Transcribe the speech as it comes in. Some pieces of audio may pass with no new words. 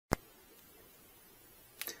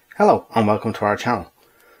Hello and welcome to our channel.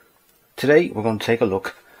 Today we're going to take a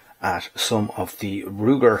look at some of the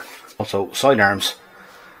Ruger, also sidearms,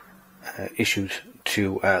 issued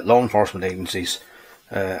to law enforcement agencies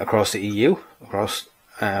across the EU, across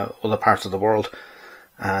other parts of the world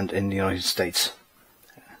and in the United States.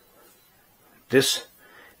 This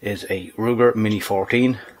is a Ruger Mini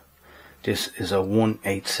 14. This is a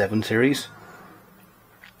 187 series,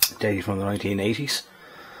 dated from the 1980s.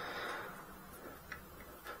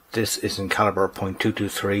 This is in caliber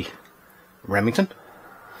 .223 Remington.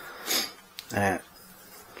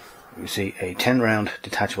 You see a 10 round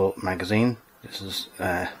detachable magazine. This is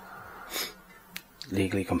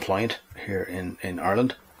legally compliant here in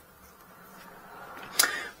Ireland.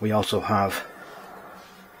 We also have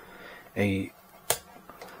a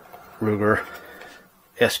Ruger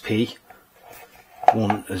SP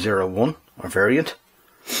 101 or variant.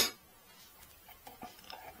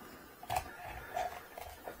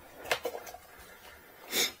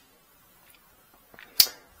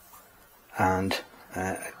 And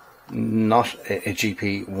not a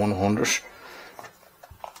GP 100.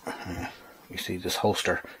 You see this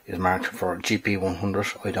holster is marked for GP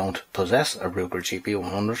 100. I don't possess a Ruger GP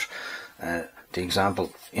 100. The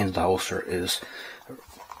example in the holster is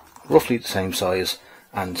roughly the same size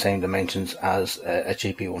and same dimensions as a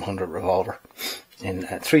GP 100 revolver in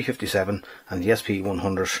 357, and the SP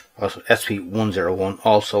 100, SP 101,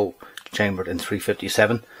 also chambered in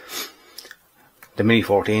 357. The Mini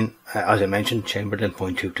 14, as I mentioned, chambered in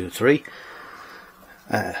 .223.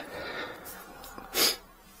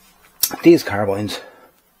 These carbines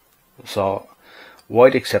saw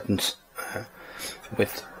wide acceptance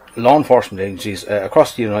with law enforcement agencies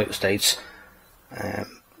across the United States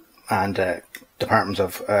and departments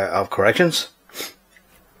of corrections,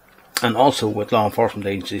 and also with law enforcement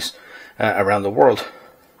agencies around the world.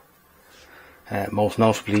 Most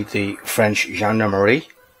notably, the French Gendarmerie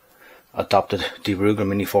adopted the Ruger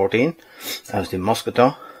Mini 14 as the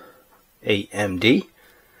Mousqueton AMD,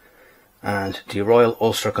 and the Royal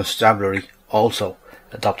Ulster Constabulary also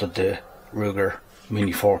adopted the Ruger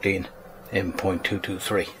Mini 14 in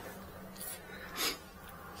 .223.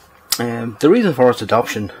 The reason for its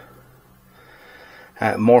adoption,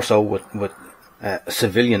 more so with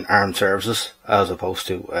civilian armed services as opposed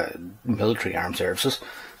to military armed services,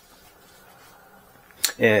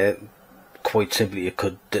 quite simply it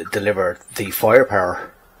could deliver the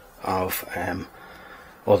firepower of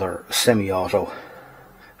other semi-auto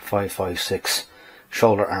 5.56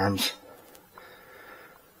 shoulder arms,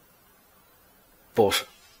 but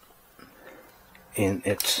in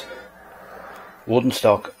its wooden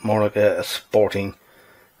stock, more like a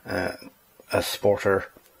sporter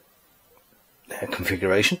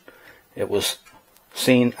configuration, it was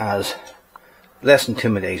seen as less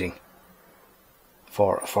intimidating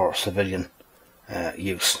for civilian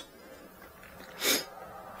use.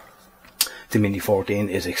 The Mini 14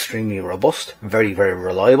 is extremely robust, very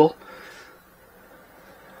reliable.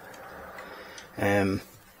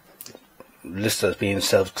 Listed as being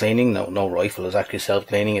self-cleaning. No rifle is actually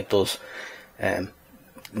self-cleaning. It does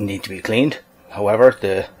need to be cleaned. However,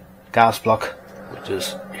 the gas block, which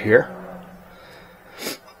is here,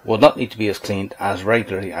 will not need to be as cleaned as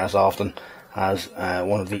regularly as often as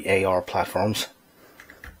one of the AR platforms.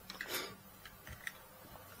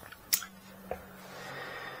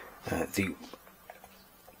 The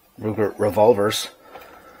Ruger revolvers,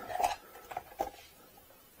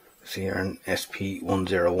 see here an SP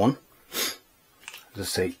 101.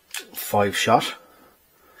 This is a 5-shot.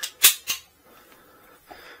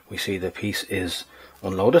 We see the piece is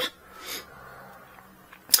unloaded.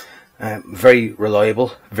 Very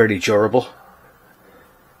reliable, very durable,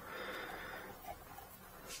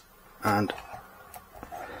 and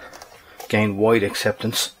gained wide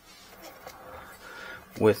acceptance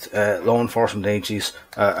with law enforcement agencies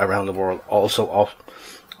around the world.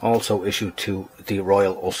 Also issued to the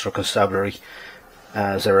Royal Ulster Constabulary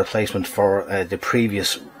as a replacement for the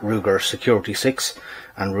previous Ruger Security 6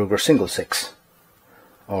 and Ruger Single 6,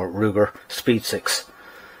 or Ruger Speed 6.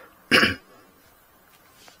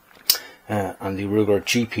 And the Ruger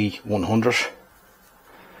GP 100,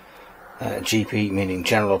 GP meaning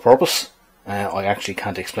general purpose. I actually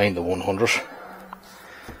can't explain the 100,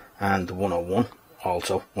 and the 101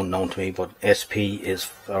 also unknown to me, but SP is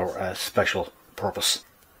for a special purpose.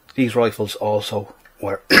 These rifles also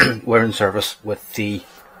were were in service with the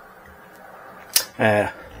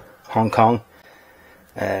Hong Kong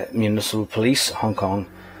Municipal Police, Hong Kong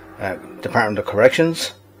Department of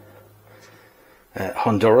Corrections,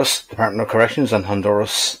 Honduras Department of Corrections, and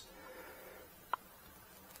Honduras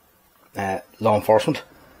law enforcement.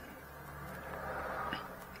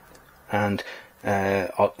 and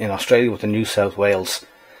in Australia with the New South Wales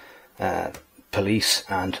Police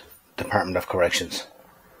and Department of Corrections.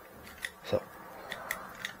 So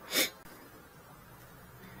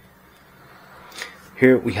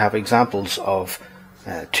here we have examples of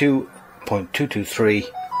 2.223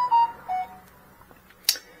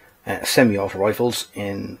 semi-auto rifles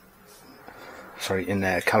in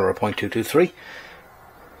caliber .223.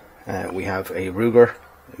 We have a Ruger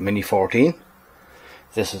Mini 14.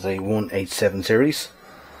 This is a 187 series,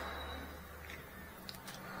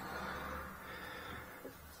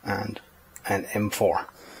 and an M4.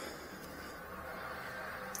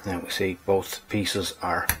 Now we see both pieces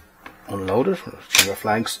are unloaded, trigger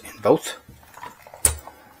flags in both.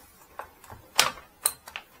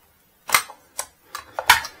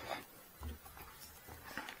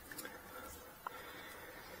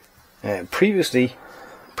 Previously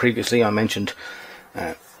I mentioned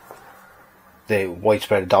the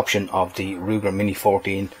widespread adoption of the Ruger Mini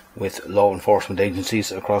 14 with law enforcement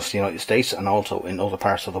agencies across the United States and also in other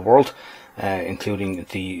parts of the world, including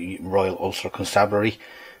the Royal Ulster Constabulary,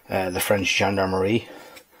 the French Gendarmerie,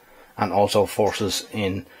 and also forces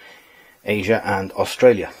in Asia and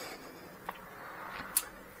Australia.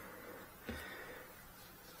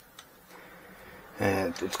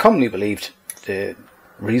 It's commonly believed the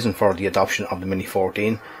reason for the adoption of the Mini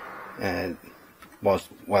 14 was,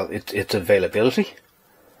 well, its availability,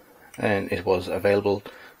 and it was available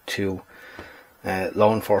to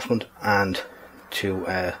law enforcement and to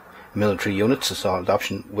military units. So saw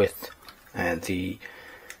adoption with the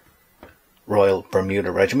Royal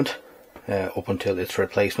Bermuda Regiment up until its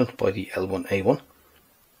replacement by the L1A1.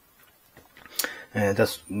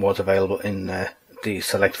 That was available in the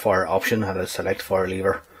select fire option, had a select fire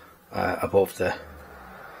lever above the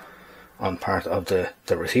on part of the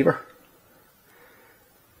receiver,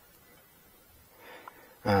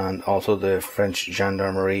 and also the French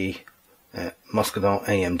Gendarmerie Muscadin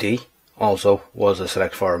AMD also was a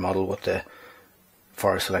select fire model with the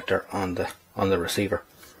fire selector on the receiver.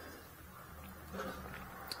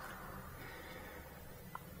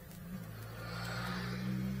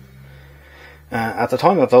 At the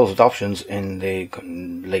time of those adoptions in the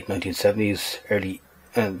late 1970s, early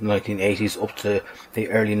 1980s up to the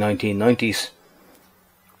early 1990s,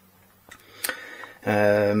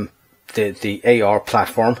 the AR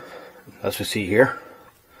platform, as we see here,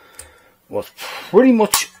 was pretty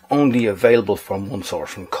much only available from one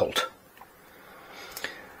source, from Colt,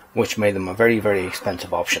 which made them a very, very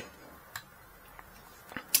expensive option.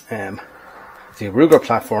 The Ruger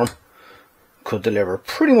platform could deliver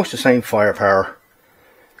pretty much the same firepower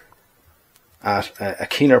at a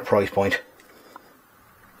keener price point,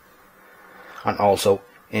 and also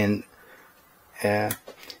in a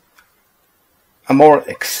more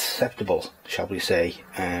acceptable, shall we say,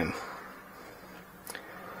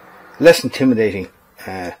 less intimidating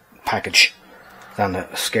package than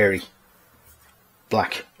a scary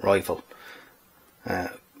black rifle,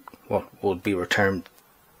 what would be termed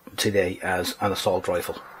today as an assault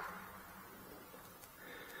rifle.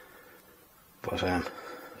 But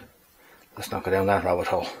let's not go down that rabbit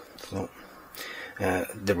hole. So,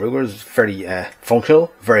 the Ruger is very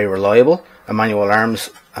functional, very reliable, a manual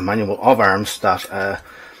of arms that a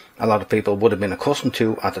lot of people would have been accustomed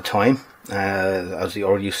to at the time, as the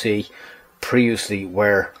RUC previously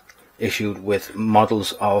were issued with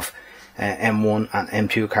models of M1 and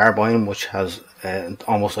M2 carbine, which has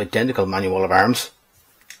almost identical manual of arms,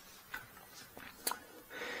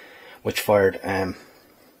 which fired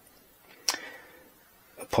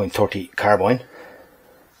 .30 carbine,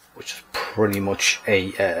 which is pretty much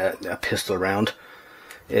a pistol round.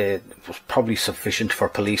 It was probably sufficient for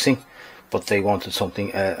policing, but they wanted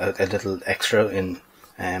something a little extra in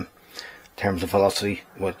terms of velocity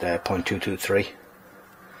with .223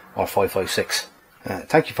 or .556.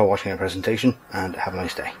 Thank you for watching our presentation, and have a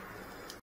nice day.